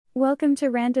Welcome to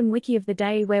Random Wiki of the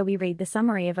Day, where we read the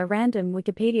summary of a random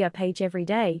Wikipedia page every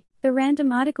day. The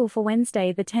random article for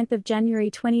Wednesday, the 10th of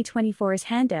January 2024 is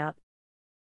Handout.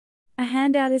 A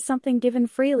handout is something given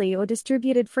freely or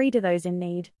distributed free to those in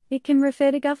need. It can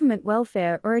refer to government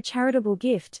welfare or a charitable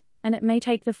gift, and it may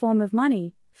take the form of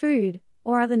money, food,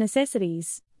 or other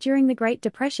necessities. During the Great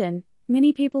Depression,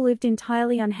 many people lived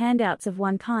entirely on handouts of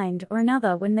one kind or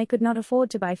another when they could not afford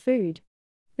to buy food.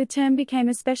 The term became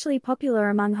especially popular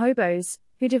among hobos,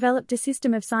 who developed a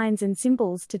system of signs and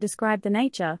symbols to describe the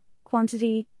nature,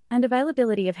 quantity, and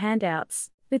availability of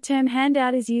handouts. The term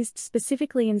handout is used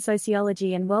specifically in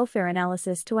sociology and welfare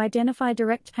analysis to identify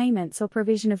direct payments or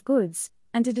provision of goods,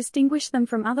 and to distinguish them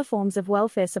from other forms of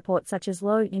welfare support such as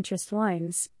low-interest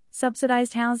loans,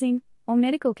 subsidized housing, or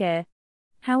medical care.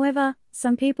 However,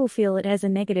 some people feel it has a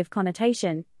negative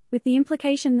connotation, with the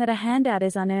implication that a handout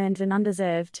is unearned and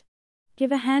undeserved.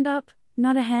 Give a hand up,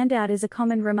 not a handout is a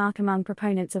common remark among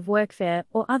proponents of workfare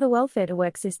or other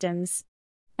welfare-to-work systems.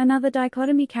 Another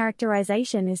dichotomy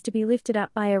characterization is to be lifted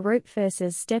up by a rope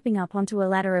versus stepping up onto a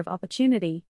ladder of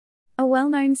opportunity. A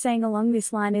well-known saying along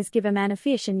this line is give a man a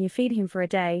fish and you feed him for a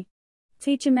day.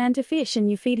 Teach a man to fish and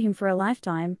you feed him for a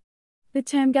lifetime. The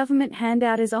term government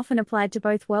handout is often applied to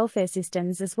both welfare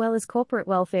systems as well as corporate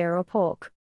welfare or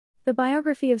pork. The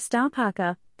biography of Star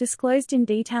Parker, disclosed in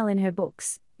detail in her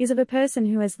books, is of a person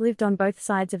who has lived on both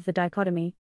sides of the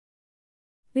dichotomy.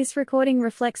 This recording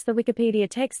reflects the Wikipedia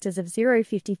text as of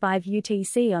 0:55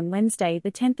 UTC on Wednesday,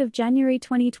 the 10th of January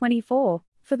 2024.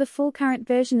 For the full current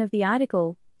version of the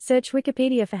article, search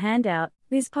Wikipedia for Handout.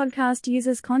 This podcast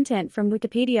uses content from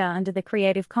Wikipedia under the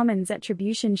Creative Commons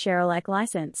Attribution Share-alike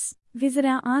license. Visit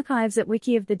our archives at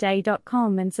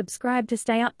wikioftheday.com and subscribe to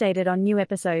stay updated on new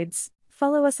episodes.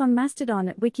 Follow us on Mastodon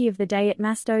at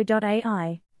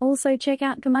wikioftheday@masto.ai. Also check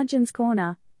out Curmudgeon's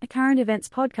Corner, a current events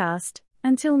podcast.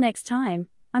 Until next time,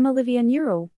 I'm Olivia Newell.